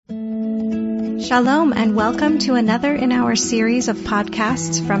Shalom and welcome to another in our series of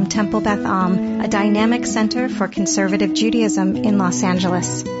podcasts from Temple Beth Am, a dynamic center for conservative Judaism in Los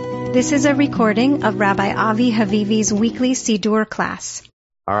Angeles. This is a recording of Rabbi Avi Havivi's weekly Siddur class.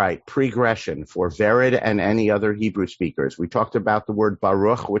 All right, pregression for Vered and any other Hebrew speakers. We talked about the word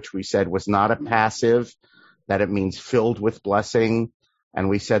Baruch, which we said was not a passive, that it means filled with blessing. And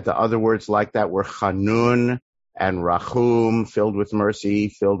we said the other words like that were Chanun and Rachum, filled with mercy,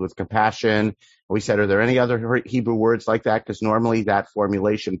 filled with compassion. We said, are there any other Hebrew words like that? Because normally that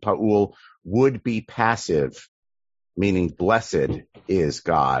formulation, Pa'ul, would be passive, meaning blessed is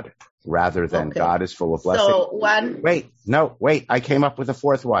God, rather than God is full of blessing. So one. Wait, I came up with a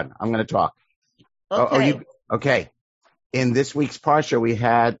fourth one. I'm going to talk. Okay. Okay. In this week's Parsha, we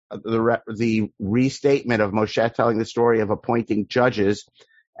had the restatement of Moshe telling the story of appointing judges.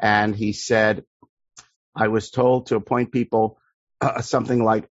 And he said, I was told to appoint people something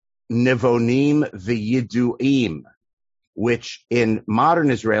like Nivonim v'Yiduim, which in modern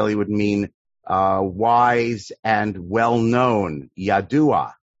Israeli would mean wise and well-known,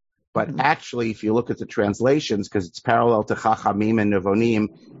 Yadua. But actually, if you look at the translations, because it's parallel to Chachamim and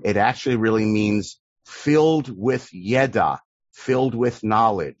Nivonim, it actually really means filled with Yeda, filled with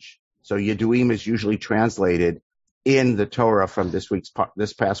knowledge. So Yaduim is usually translated in the Torah from this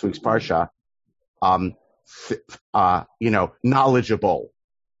past week's Parsha, knowledgeable,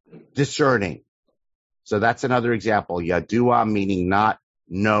 discerning. So that's another example. Yadua meaning not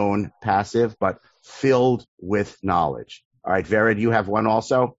known, passive, but filled with knowledge. All right, Vered, you have one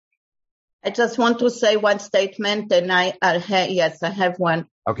also? I just want to say one statement, and I have one.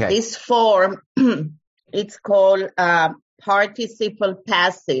 Okay. This form, it's called participle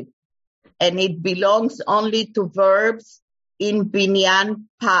passive, and it belongs only to verbs in binyan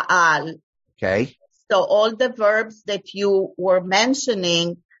pa'al. Okay. So all the verbs that you were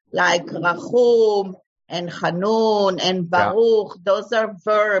mentioning, like Rachum and Hanun and Baruch, those are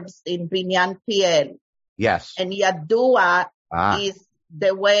verbs in binyan pa'al. Yes. And Yadua is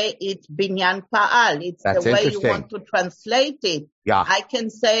the way it's binyan pa'al. It's That's the way you interesting. want to translate it. Yeah. I can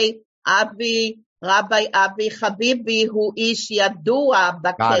say Rabbi Avi Habibi, who is Yadua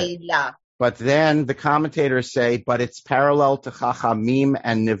B'Keila. But then the commentators say, but it's parallel to Chachamim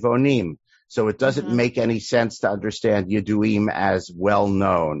and Nivonim. So it doesn't make any sense to understand Yaduim as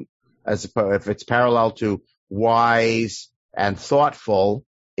well-known. If it's parallel to wise and thoughtful,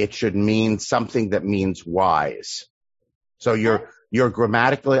 it should mean something that means wise. So you're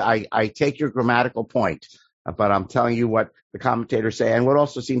grammatically, I take your grammatical point, but I'm telling you what the commentators say and what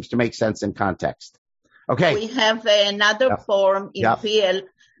also seems to make sense in context. Okay. We have another form in PL,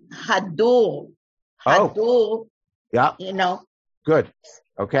 Hadur. Hadur, Good.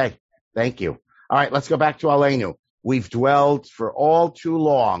 Okay. Thank you. All right, let's go back to Aleinu. We've dwelled for all too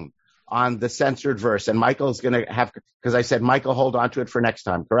long on the censored verse, and Michael's going to have, because I said, Michael, hold on to it for next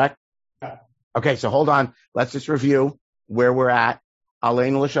time, correct? Yeah. Okay, so hold on. Let's just review where we're at.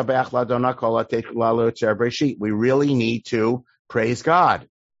 Aleinu l'shabeach l'Adonai kol ha'teichu la'lo yotzer b'reshit. We really need to praise God.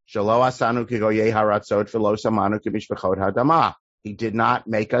 Shelo asanu kigoyei haratzot v'lo samanu kimishpachot ha'adamah. He did not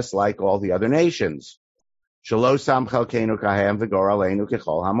make us like all the other nations. Shelo sam chelkeinu kahem v'gor aleinu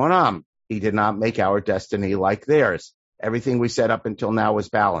kechol hamonam. He did not make our destiny like theirs. Everything we said up until now was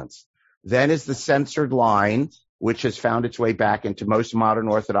balanced. Then is the censored line, which has found its way back into most modern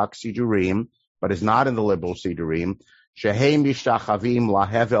Orthodox Siddurim, but is not in the liberal Siddurim. Shehem yishtachavim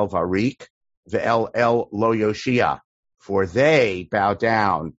lahevel varik ve'el el lo yoshia. For they bow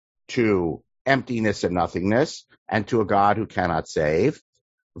down to emptiness and nothingness, and to a God who cannot save.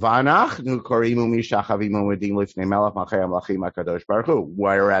 Whereas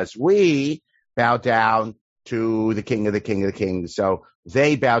we bow down to the King of the Kings. So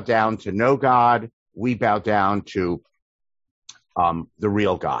they bow down to no God. We bow down to the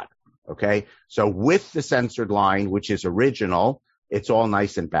real God. Okay. So with the censored line, which is original, it's all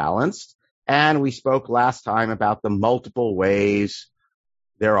nice and balanced. And we spoke last time about the multiple ways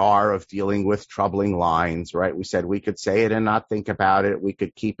there are of dealing with troubling lines, right? We said we could say it and not think about it. We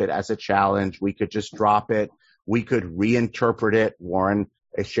could keep it as a challenge. We could just drop it. We could reinterpret it. Warren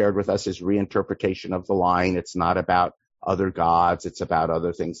has shared with us his reinterpretation of the line. It's not about other gods. It's about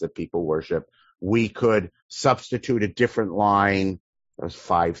other things that people worship. We could substitute a different line. There's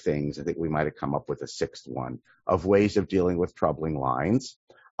 5 things. I think we might have come up with a 6th one of ways of dealing with troubling lines.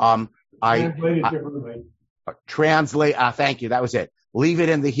 Translate it differently. Thank you. That was it. Leave it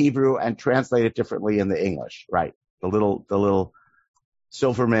in the Hebrew and translate it differently in the English. Right. The little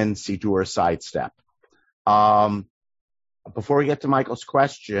Silverman Siddur sidestep. Before we get to Michael's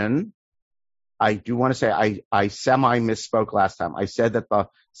question, I do want to say I semi-misspoke last time. I said that the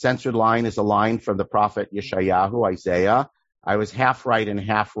censored line is a line from the prophet Yeshayahu, Isaiah. I was half right and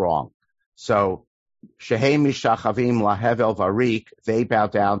half wrong. So, Shehei Mishachavim Lahevel Varik, they bow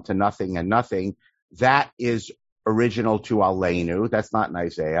down to nothing and nothing. That is original to Aleinu. That's not in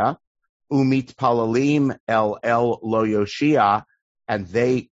Isaiah. Umit Palalim El Lo Yoshia, and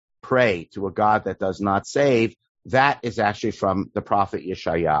they pray to a God that does not save. That is actually from the prophet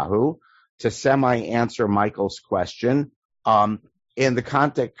Yeshayahu. To semi-answer Michael's question, in the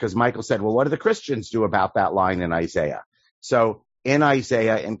context, because Michael said, well, what do the Christians do about that line in Isaiah? So in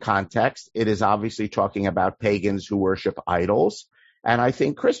Isaiah, in context, it is obviously talking about pagans who worship idols. And I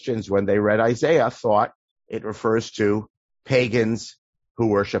think Christians, when they read Isaiah, thought it refers to pagans who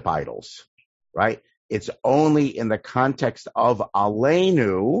worship idols, right? It's only in the context of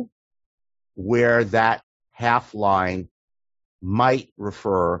Aleinu where that half line might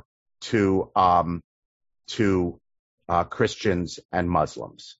refer to Christians and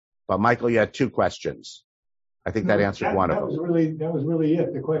Muslims. But Michael, you had two questions. I think that answered one of them. That was really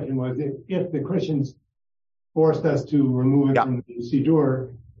it. The question was if the Christians forced us to remove it from the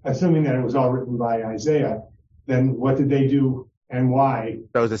Siddur, assuming that it was all written by Isaiah, then what did they do and why?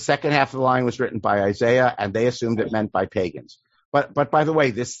 So the second half of the line was written by Isaiah, and they assumed it meant by pagans. But by the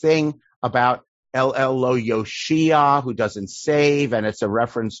way, this thing about El Lo Yoshia, who doesn't save, and it's a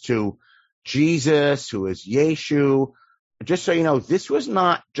reference to Jesus, who is Yeshu. Just so you know, this was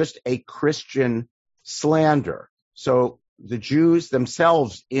not just a Christian slander. So the Jews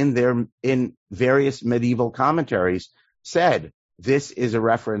themselves in various medieval commentaries said this is a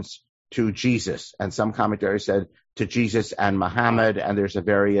reference to Jesus, and some commentaries said to Jesus and Muhammad, and there's a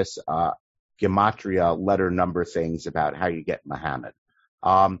various gematria letter number things about how you get Muhammad.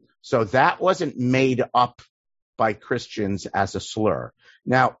 So that wasn't made up by Christians as a slur.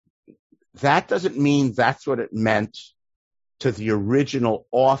 Now, that doesn't mean that's what it meant to the original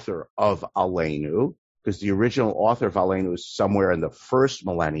author of Aleinu, because the original author of Aleinu is somewhere in the first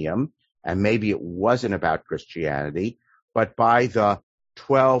millennium, and maybe it wasn't about Christianity, but by the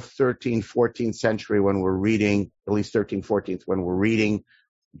 12th, 13th, 14th century, when we're reading, at least 13th, 14th, when we're reading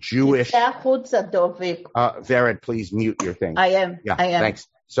Jewish... Vered, please mute your thing. I am. Thanks.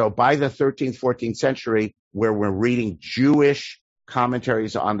 So by the 13th, 14th century, where we're reading Jewish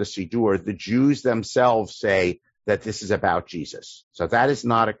commentaries on the Siddur, the Jews themselves say that this is about Jesus. So that is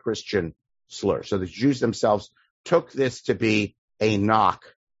not a Christian slur. So the Jews themselves took this to be a knock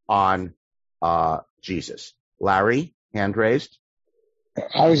on Jesus. Larry, hand raised.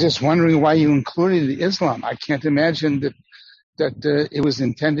 I was just wondering why you included Islam. I can't imagine that it was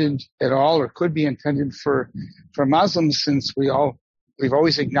intended at all, or could be intended for Muslims, since we've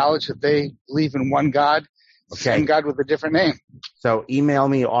always acknowledged that they believe in one God, same God with a different name. So email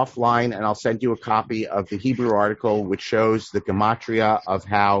me offline, and I'll send you a copy of the Hebrew article, which shows the gematria of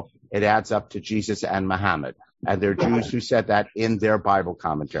how it adds up to Jesus and Muhammad. And there are Jews who said that in their Bible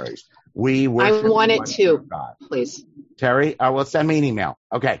commentaries. I want it too, please. Terry, well, send me an email.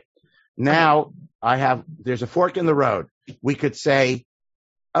 Okay. Now there's a fork in the road. We could say,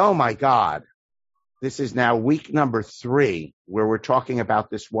 oh my God, this is now week number 3 where we're talking about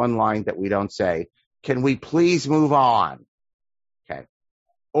this one line that we don't say. Can we please move on? Okay.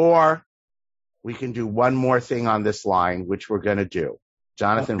 Or we can do one more thing on this line, which we're going to do.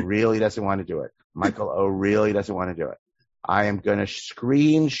 Jonathan really doesn't want to do it. Michael O really doesn't want to do it. I am going to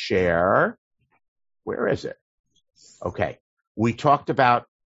screen share. Where is it? Okay. We talked about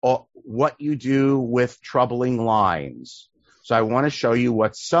what you do with troubling lines. So I want to show you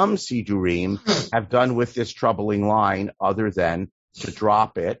what some Sidurim have done with this troubling line, other than to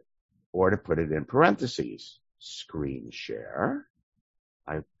drop it or to put it in parentheses. Screen share.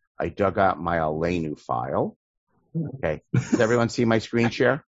 I dug out my Aleinu file. Okay. Does everyone see my screen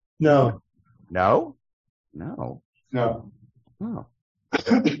share? No. No? No. Oh.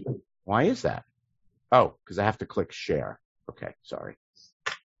 Why is that? Oh, because I have to click share. Okay, sorry.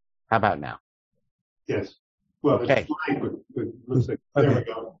 How about now? Yes. Well, okay. Looks like, there we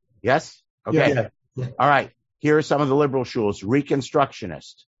go. Yes? Okay. Yeah. All right. Here are some of the liberal shuls.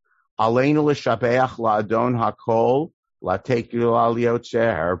 Reconstructionist. Aleinu l'shabeach la'adon hakol la'tekilu al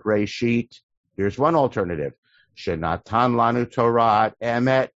yotzer breishit. Here's one alternative. Shenatan lanu Torah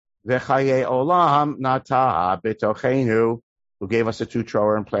emet v'chaye olam nata b'tochenu, who gave us a 2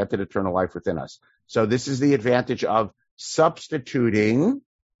 and planted eternal life within us. So this is the advantage of substituting,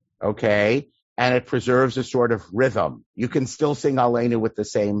 okay, and it preserves a sort of rhythm. You can still sing Aleinu with the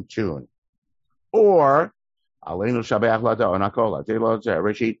same tune. Or, Aleinu shabeach ladon hakol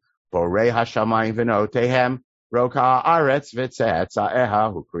reshit borei hashamayim v'notehem roka aretz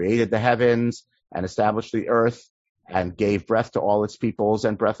v'tze'etzaeha, who created the heavens and established the earth and gave breath to all its peoples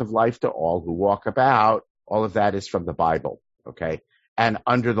and breath of life to all who walk about. All of that is from the Bible, okay? And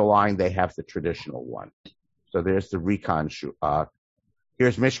under the line, they have the traditional one. So there's the Recon Shul.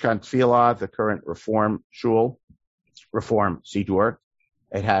 Here's Mishkan Tfilah, the current Reform Shul, Reform Sidur.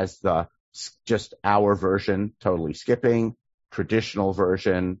 It has just our version, totally skipping, traditional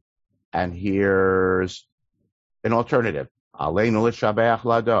version, and here's an alternative. Aleinu l'shabeach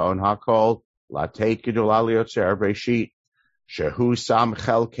ladon hakol lateit gedula liotzer breshit shehu sam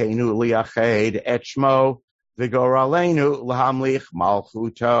chelkeinu liached et shmo v'gor aleinu lahamlich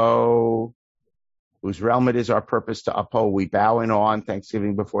malchuto. Whose realm it is our purpose to uphold. We bow in awe and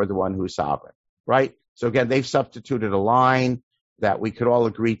thanksgiving before the one who is sovereign. Right? So again, they've substituted a line that we could all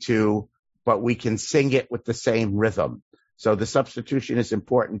agree to, but we can sing it with the same rhythm. So the substitution is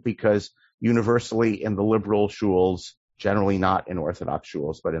important because universally in the liberal shuls, generally not in Orthodox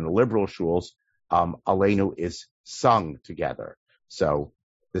shuls, but in the liberal shuls, Aleinu is sung together. So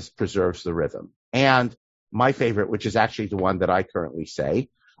this preserves the rhythm. And my favorite, which is actually the one that I currently say,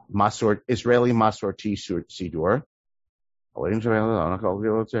 Israeli Masorti Sidur.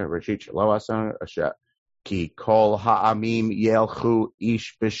 Ki kol ha'amim yelchu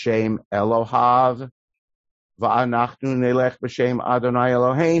ish b'shem Elohav va'anachnu nelech b'shem Adonai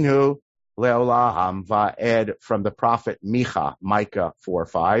Eloheinu le'olam va'ed, from the prophet Micah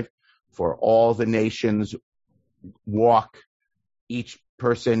 4:5. For all the nations walk, each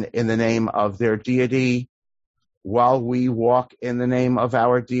person in the name of their deity, while we walk in the name of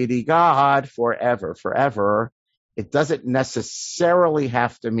our deity God forever. It doesn't necessarily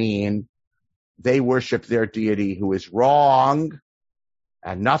have to mean they worship their deity who is wrong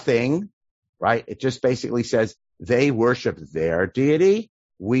and nothing, right? It just basically says they worship their deity,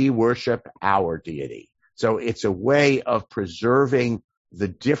 we worship our deity. So it's a way of preserving the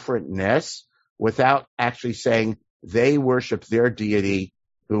differentness without actually saying they worship their deity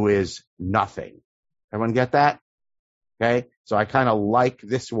who is nothing. Everyone get that? Okay. So I kind of like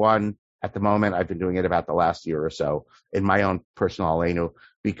this one at the moment. I've been doing it about the last year or so in my own personal Aleinu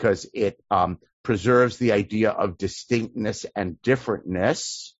because it preserves the idea of distinctness and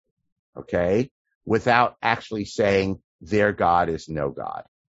differentness, okay, without actually saying their God is no God.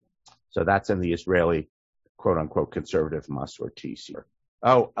 So that's in the Israeli quote-unquote conservative Masorti.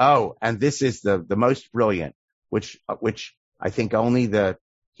 Oh, and this is the most brilliant, which I think only the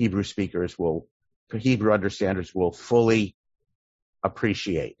Hebrew understanders will fully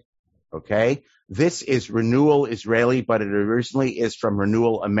appreciate. Okay? This is Renewal Israeli, but it originally is from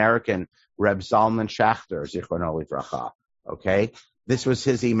Renewal American, Reb Zalman Schachter, Zichrono Livracha. Okay? This was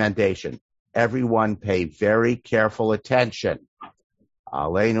his emendation. Everyone pay very careful attention.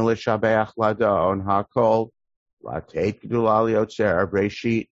 Aleinu l'shabeach ladon hakol lateit gedula liotzer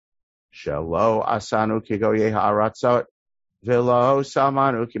breshit shelo asanu kigoyei ha'aratzot v'lo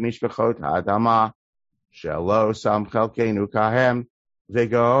samanu kimishpachot ha'adama shelo sam chelkeinu kahem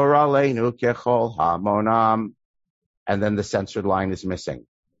v'gor aleinu kechol hamonam. And then the censored line is missing.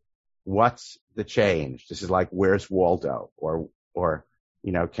 What's the change? This is like, where's Waldo? Or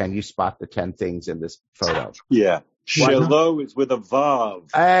can you spot the 10 things in this photo? Yeah. Shelo is with a vav.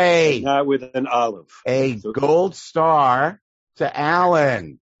 Hey. Not with an olive. A gold star to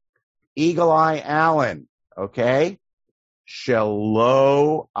Alan. Eagle Eye Alan. Okay?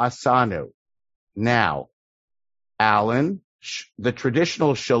 Shelo asanu. Now, Alan, the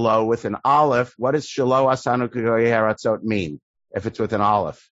traditional shelo with an olive, what does shelo asanu kigoyei haratzot mean if it's with an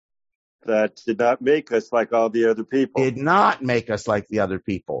olive? That did not make us like all the other people. Did not make us like the other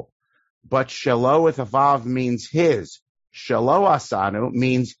people. But shelo with a vav means his. Shelo asanu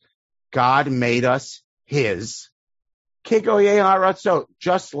means God made us his. Kigoyei haratzot,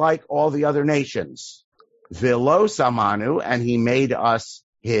 just like all the other nations. V'lo samanu, and he made us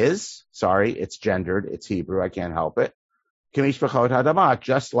his. Sorry, it's gendered. It's Hebrew. I can't help it. Kimishpachot hadamah,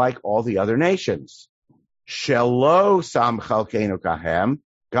 just like all the other nations. Shelo sam chalkeinu kahem,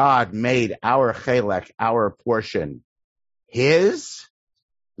 God made our chelek, our portion, his.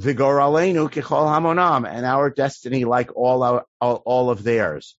 V'gor aleinu kechol hamonam, and our destiny like all of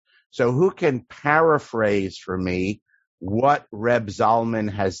theirs. So who can paraphrase for me what Reb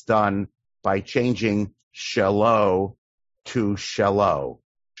Zalman has done by changing shelo to shelo?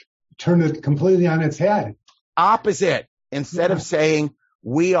 Turn it completely on its head. Opposite. Instead of saying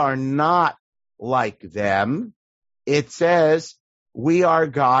we are not like them, it says we are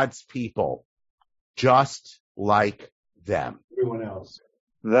God's people, just like them. Everyone else.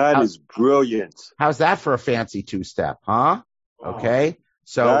 That is brilliant. How's that for a fancy two-step, huh? Wow. Okay.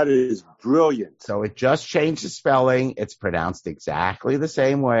 So that is brilliant. So it just changed the spelling. It's pronounced exactly the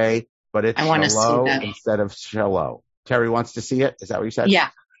same way. but it's Shiloh instead of Shiloh. Terry wants to see it. Is that what you said? Yeah.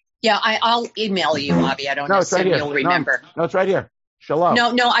 Yeah, I'll email you, Avi. I don't know if you'll remember. No, it's right here. Shiloh.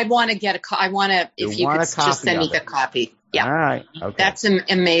 No, I want to get if you could just send me the copy. Yeah. All right. Okay. That's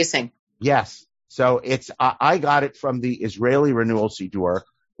amazing. Yes. So I got it from the Israeli Renewal Siddur,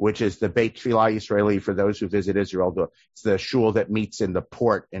 which is the Beit Tfilah Yisraeli for those who visit Israel. It's the shul that meets in the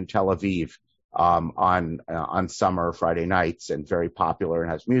port in Tel Aviv, on summer Friday nights, and very popular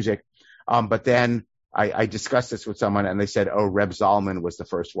and has music. But then I discussed this with someone and they said, Reb Zalman was the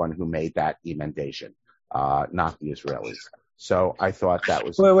first one who made that emendation, not the Israelis. So I thought that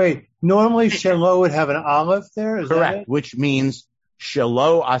was... Wait. Normally Shiloh would have an aleph there? Is correct, that it? which means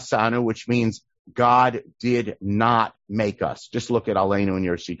Shiloh Asanu, which means God did not make us. Just look at Aleinu in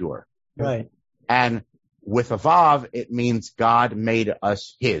your Siddur. Right. And with a Vav, it means God made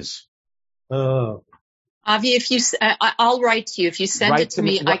us his. Oh. Avi, I'll write to you. If you send it to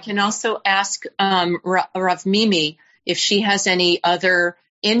me, I can also ask Rav Mimi if she has any other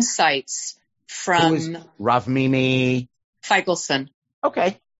insights from... Who is Rav Mimi Feigelson.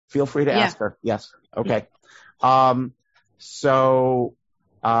 Okay. Feel free to ask her. Yes. Okay. Yeah.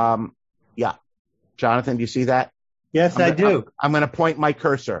 Jonathan, do you see that? Yes, I do. I'm going to point my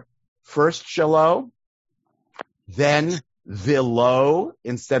cursor. First Shiloh, then Vilo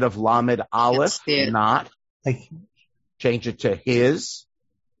instead of Lamed Aleph, not. Change it to his.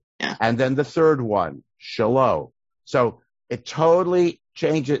 Yeah. And then the third one, Shiloh. So it totally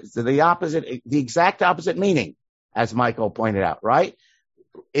changes to the opposite, the exact opposite meaning, as Michael pointed out, right?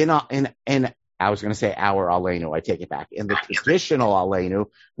 In I was going to say our Aleinu, I take it back. In the traditional Aleinu,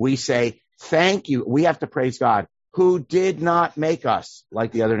 we say, thank you. We have to praise God who did not make us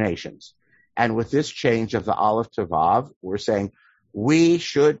like the other nations. And with this change of the Aleph to Vav, we're saying we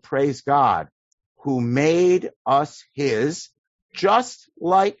should praise God who made us his, just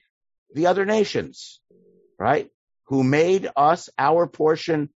like the other nations, right? Who made us our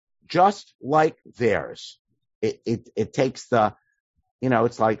portion just like theirs. It takes the,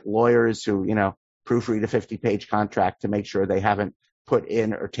 it's like lawyers who, proofread a 50-page contract to make sure they haven't put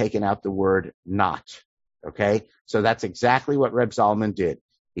in or taken out the word not. Okay? So that's exactly what Reb Zalman did.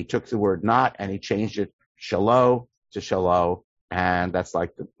 He took the word not and he changed it Shiloh to Shiloh, and that's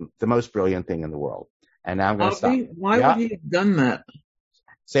like the most brilliant thing in the world. And now I'm going to stop. Why would he have done that?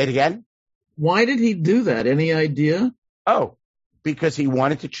 Say it again. Why did he do that? Any idea? Oh, because he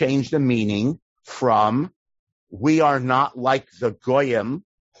wanted to change the meaning from we are not like the Goyim,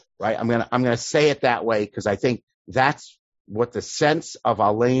 right? I'm going to say it that way because I think that's what the sense of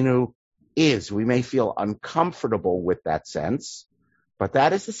Aleinu is. We may feel uncomfortable with that sense, but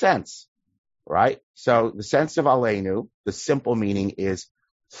that is the sense, right? So the sense of Aleinu, the simple meaning is,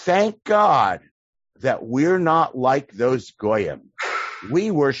 thank God that we're not like those Goyim.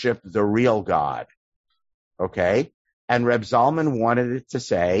 We worship the real God, okay? And Reb Zalman wanted it to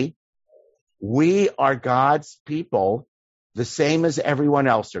say, we are God's people the same as everyone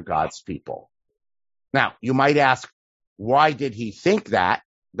else are God's people. Now, you might ask, why did he think that?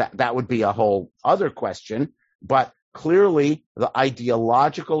 That would be a whole other question, but clearly the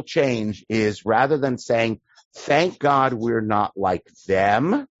ideological change is rather than saying, thank God we're not like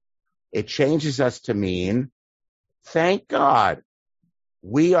them, it changes us to mean, thank God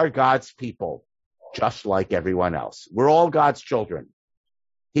we are God's people just like everyone else. We're all God's children.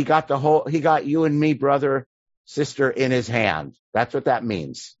 He got you and me, brother, sister, in his hand. That's what that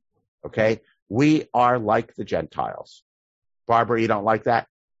means. Okay? We are like the Gentiles. Barbara, you don't like that?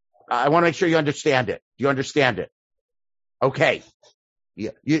 I want to make sure you understand it. Do you understand it? Okay.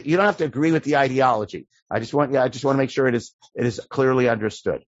 You don't have to agree with the ideology. I just want to make sure it is clearly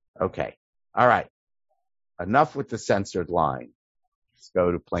understood. Okay. All right. Enough with the censored line. Let's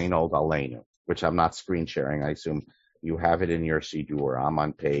go to plain old Aleinu, which I'm not screen sharing. I assume you have it in your Siddur. I'm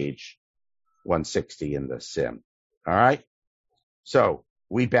on page 160 in the Sim. All right. So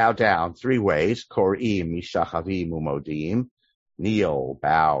we bow down three ways. Kor'im, Mishachavim, Umodim. Kneel,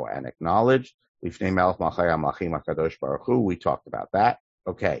 bow, and acknowledge. Lifnei Melech Malchei HaMelachim HaKadosh Baruch Hu. We talked about that.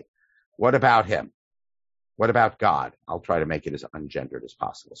 Okay. What about him? What about God? I'll try to make it as ungendered as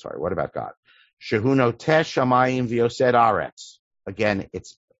possible. Sorry. What about God? Shehu noteh shamayim v'yosed aretz. Again,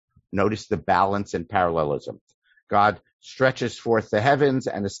 notice the balance and parallelism. God stretches forth the heavens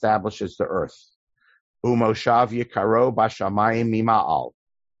and establishes the earth. Umoshav yikaro bashamayim mima'al.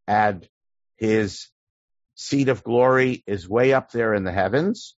 And his seat of glory is way up there in the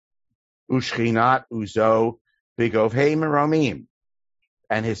heavens. Ushchinat uzo bigovhei meromim.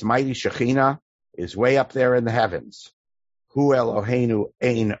 And his mighty Shekhinah is way up there in the heavens. Hu Eloheinu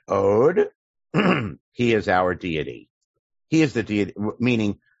ein od. He is our deity. He is the deity,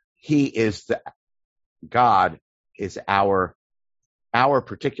 meaning God is our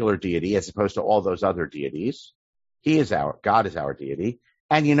particular deity as opposed to all those other deities. God is our deity.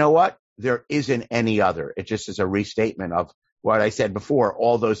 And you know what? There isn't any other. It just is a restatement of what I said before.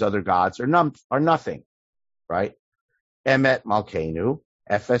 All those other gods are nothing, right? Emet Malkeinu,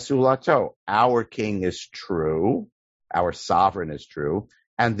 Efes Ulato. Our king is true. Our sovereign is true.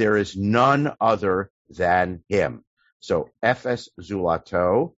 And there is none other than him. So Efes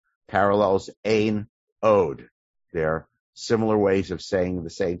Zulato parallels Ein Od. They're similar ways of saying the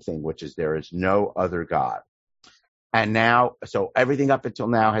same thing, which is there is no other God. And now, so everything up until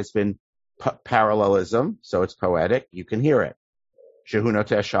now has been parallelism, so it's poetic. You can hear it. Shehu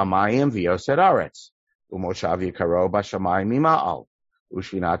noteh shamayim v'yosed aretz, u'moshav yikaro b'shamayim mima'al,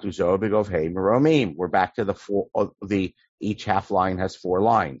 u'shvinatu zo b'govhei meromim. We're back to each half line has 4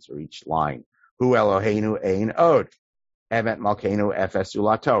 lines, or each line. Hu Eloheinu ein od, emet malkeinu efes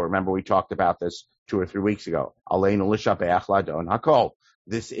ulato. Remember we talked about this 2 or 3 weeks ago. Aleinu l'shabeach ladon hakol.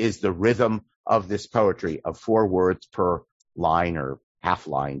 This is the rhythm of this poetry of 4 words per line or half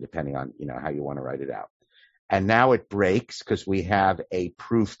line, depending on, how you want to write it out. And now it breaks because we have a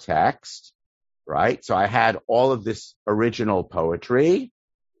proof text, right? So I had all of this original poetry.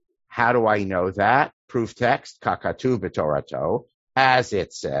 How do I know that? Proof text, kakatu b'torato, as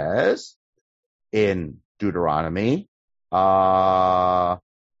it says in Deuteronomy, either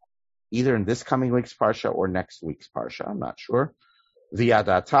in this coming week's parsha or next week's parsha, I'm not sure.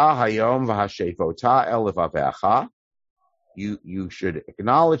 V'yadata hayom v'hashevota el levavecha. You should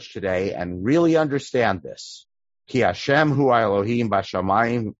acknowledge today and really understand this. Ki Hashem hu Elohim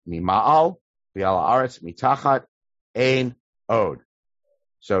b'shamayim mima'al v'al haaretz mitachat ein od.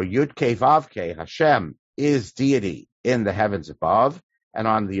 So Yud Kei Vav Kei, Hashem is deity in the heavens above and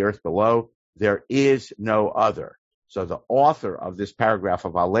on the earth below. There is no other. So the author of this paragraph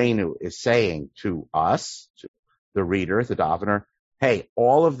of Aleinu is saying to us, to the reader, the davener, hey,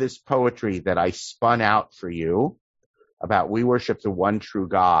 all of this poetry that I spun out for you about we worship the one true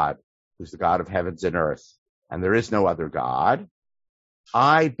God, who's the God of heavens and earth, and there is no other God,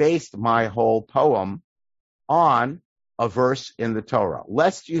 I based my whole poem on a verse in the Torah.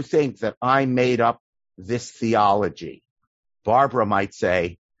 Lest you think that I made up this theology. Barbara might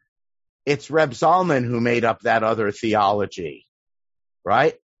say, it's Reb Zalman who made up that other theology,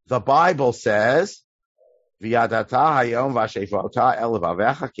 right? The Bible says, V'yadata hayom v'ashevota el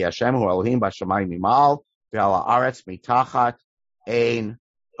levavecha ki Hashem hu Elohim b'shamayim mimal v'al haaretz mitachat ein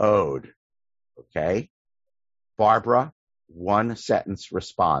od. Okay? Barbara, 1 sentence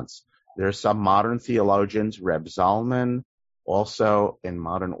response. There's some modern theologians, Reb Zalman, also in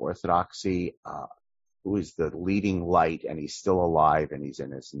modern Orthodoxy, who is the leading light, and he's still alive, and he's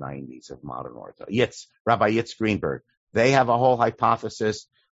in his 90s of modern Orthodoxy. Rabbi Yitz Greenberg. They have a whole hypothesis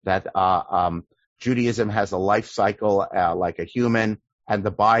that Judaism has a life cycle like a human, and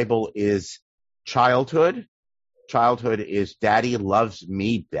the Bible is childhood. Childhood is daddy loves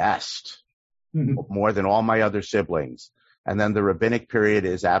me best, more than all my other siblings. And then the rabbinic period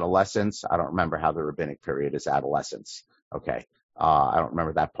is adolescence. I don't remember how the rabbinic period is adolescence. Okay. I don't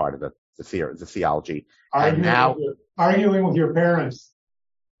remember that part of the theology. Arguing with your parents.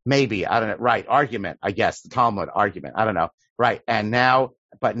 Maybe. I don't know. Right. Argument, I guess. The Talmud argument. I don't know. Right. And now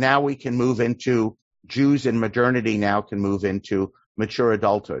we can move into Jews in modernity now can move into mature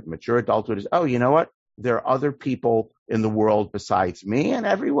adulthood. Mature adulthood is, you know what? There are other people in the world besides me, and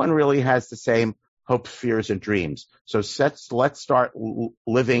everyone really has the same hopes, fears, and dreams. So let's start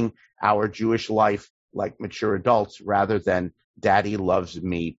living our Jewish life like mature adults rather than daddy loves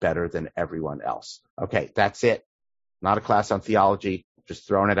me better than everyone else. Okay, that's it. Not a class on theology, just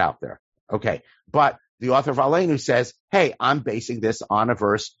throwing it out there. Okay, but the author of Aleinu says, hey, I'm basing this on a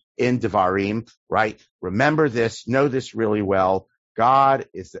verse in Devarim, right? Remember this, know this really well. God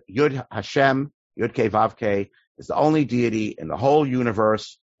is the Yud Hashem, Yud Kei Vav Kei, is the only deity in the whole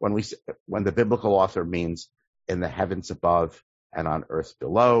universe when the biblical author means in the heavens above and on earth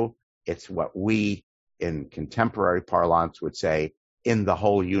below. It's what we in contemporary parlance would say in the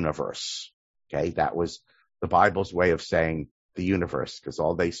whole universe. Okay, that was the Bible's way of saying the universe, because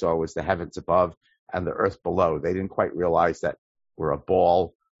all they saw was the heavens above and the earth below. They didn't quite realize that we're a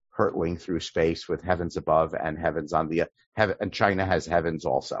ball hurtling through space with heavens above and heavens on the heaven, and China has heavens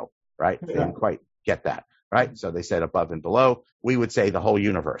also, right? Yeah. They didn't quite get that, right? So they said above and below. We would say the whole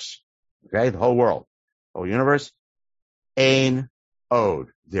universe, okay? The whole world, whole universe. Ein od.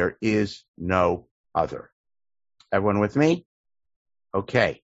 There is no other. Everyone with me?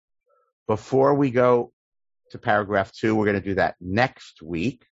 Okay. Before we go to paragraph 2, we're going to do that next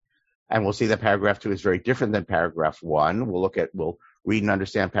week. And we'll see that paragraph 2 is very different than paragraph 1. We'll read and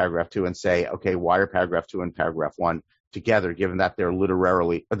understand paragraph 2 and say, okay, why are paragraph 2 and paragraph 1 together, given that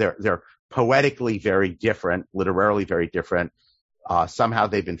they're poetically very different, literarily very different. Somehow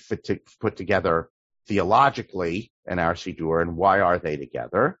they've been put together theologically in our Siddur, and why are they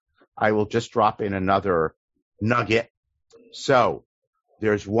together? I will just drop in another nugget. So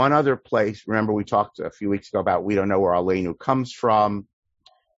there's one other place. Remember, we talked a few weeks ago about we don't know where Aleinu comes from.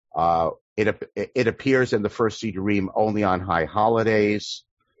 It appears in the first Siddurim only on high holidays,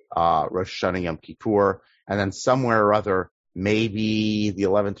 Rosh Hashanah, Yom Kippur, and then somewhere or other, maybe the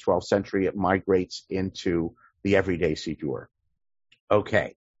 11th, 12th century, it migrates into the everyday Siddur.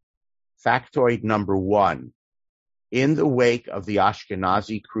 Okay. Factoid number 1. In the wake of the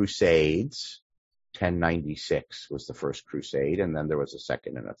Ashkenazi Crusades, 1096 was the first crusade, and then there was a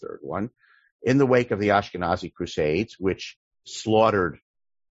second and a third one. In the wake of the Ashkenazi Crusades, which slaughtered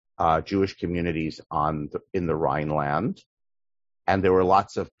Jewish communities in the Rhineland, and there were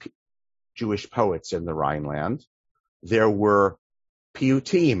lots of Jewish poets in the Rhineland, there were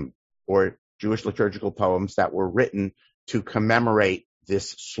piyutim, or Jewish liturgical poems, that were written to commemorate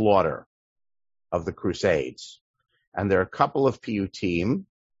this slaughter of the Crusades. And there are a couple of piyutim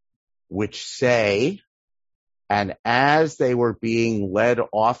which say, and as they were being led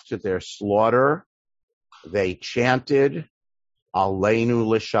off to their slaughter, they chanted, Aleinu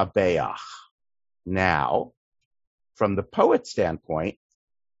l'shabeach. Now, from the poet standpoint,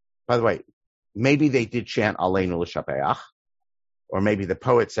 by the way, maybe they did chant Aleinu l'shabeach, or maybe the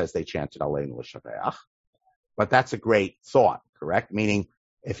poet says they chanted Aleinu l'shabeach, but that's a great thought, correct? Meaning,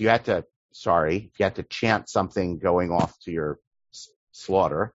 if you had to chant something going off to your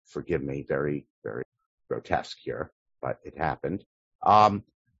slaughter, forgive me, very, very grotesque here, but it happened.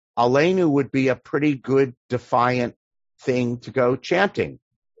 Aleinu would be a pretty good defiant thing to go chanting,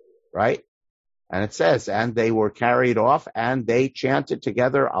 right? And it says, and they were carried off and they chanted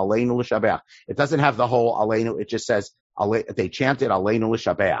together Aleinu l'shabeach. It doesn't have the whole Aleinu, it just says they chanted Aleinu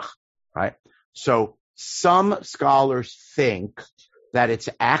l'shabeach, right? So some scholars think that it's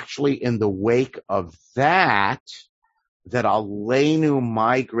actually in the wake of that Aleinu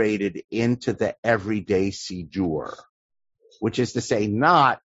migrated into the everyday Siddur, which is to say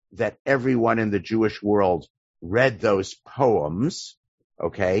not that everyone in the Jewish world read those poems,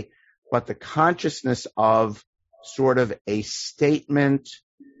 okay, but the consciousness of sort of a statement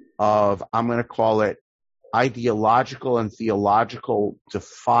of, I'm going to call it ideological and theological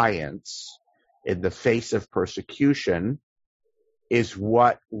defiance in the face of persecution, is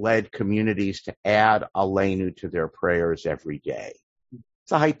what led communities to add Aleinu to their prayers every day.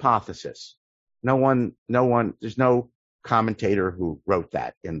 It's a hypothesis. There's no commentator who wrote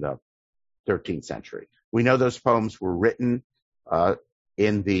that in the 13th century. We know those poems were written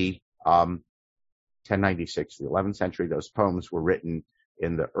in the 1096, the 11th century. Those poems were written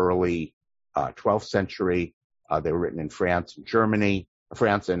in the early 12th century. They were written in France and Germany,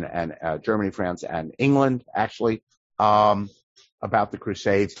 France and England, actually, about the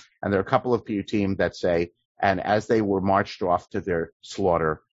Crusades. And there are a couple of piyutim that say, and as they were marched off to their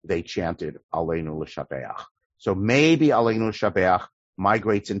slaughter, they chanted Aleinu l'shabeach. So maybe Aleinu l'shabeach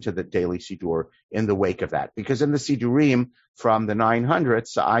migrates into the daily Siddur in the wake of that. Because in the Siddurim from the 900s,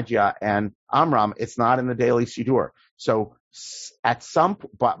 Sa'adia and Amram, it's not in the daily Siddur. So at some,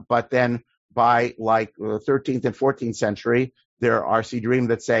 but then by like the 13th and 14th century, there are Siddurim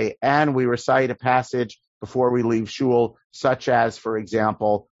that say, and we recite a passage before we leave shul, such as, for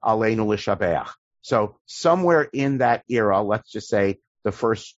example, Aleinu l'shabeach. So somewhere in that era, let's just say the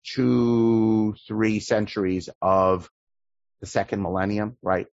first 2-3 centuries of the second millennium,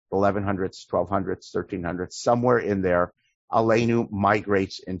 right? 1100s, 1200s, 1300s, somewhere in there, Aleinu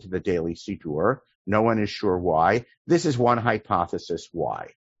migrates into the daily Siddur. No one is sure why. This is one hypothesis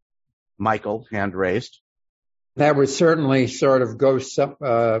why. Michael, hand raised. That would certainly sort of go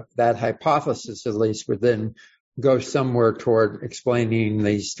that hypothesis at least would then go somewhere toward explaining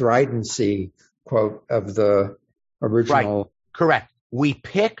the stridency quote of the original. Right. Correct. We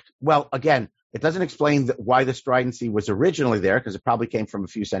picked, well, again, it doesn't explain why the stridency was originally there, because it probably came from a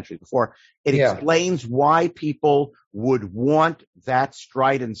few centuries before. It explains why people would want that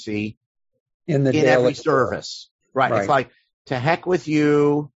stridency in every service. Right. It's like, to heck with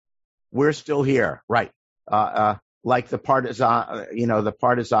you, we're still here. Right. Like the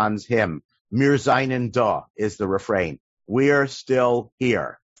partisans hymn, Mir seinen da is the refrain. We're still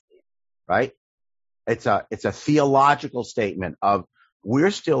here. Right. It's a theological statement of,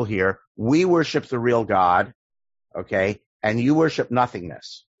 we're still here. We worship the real God, okay? And you worship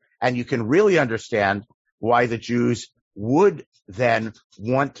nothingness. And you can really understand why the Jews would then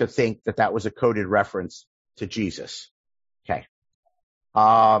want to think that that was a coded reference to Jesus. Okay.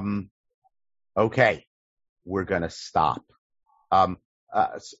 Okay. We're going to stop. No,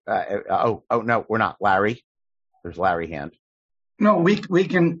 we're not. Larry. There's Larry hand. No, we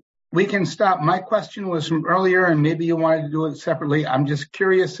can stop. My question was from earlier, and maybe you wanted to do it separately. I'm just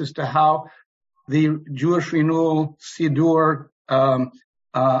curious as to how the Jewish Renewal Siddur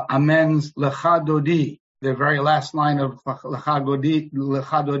amends Lecha Dodi, the very last line of Lecha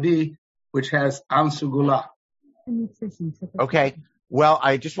Dodi, which has Am Segula. Okay. Well,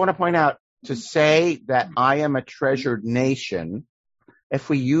 I just want to point out, to say that I am a treasured nation, if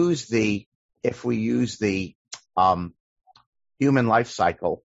we use the human life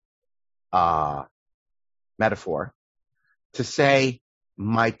cycle metaphor, to say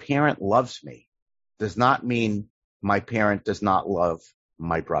my parent loves me does not mean my parent does not love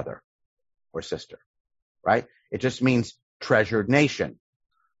my brother or sister, right? It just means treasured nation.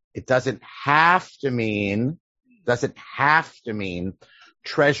 It doesn't have to mean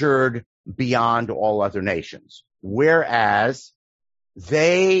treasured beyond all other nations. Whereas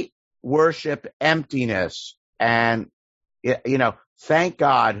they worship emptiness, and, thank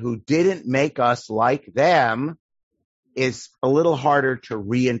God who didn't make us like them is a little harder to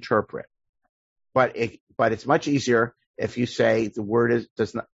reinterpret. But it's much easier if you say the word is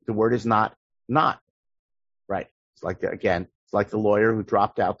not, right? It's like the lawyer who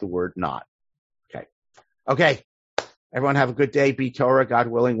dropped out the word not. Okay. Everyone have a good day. Be Torah. God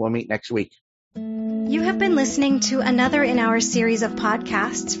willing, we'll meet next week. You have been listening to another in our series of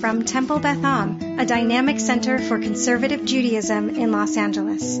podcasts from Temple Beth Am, a dynamic center for conservative Judaism in Los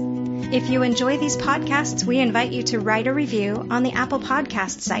Angeles. If you enjoy these podcasts, we invite you to write a review on the Apple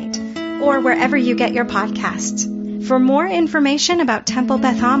Podcast site or wherever you get your podcasts. For more information about Temple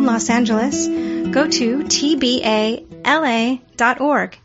Beth Am Los Angeles, go to tbala.org.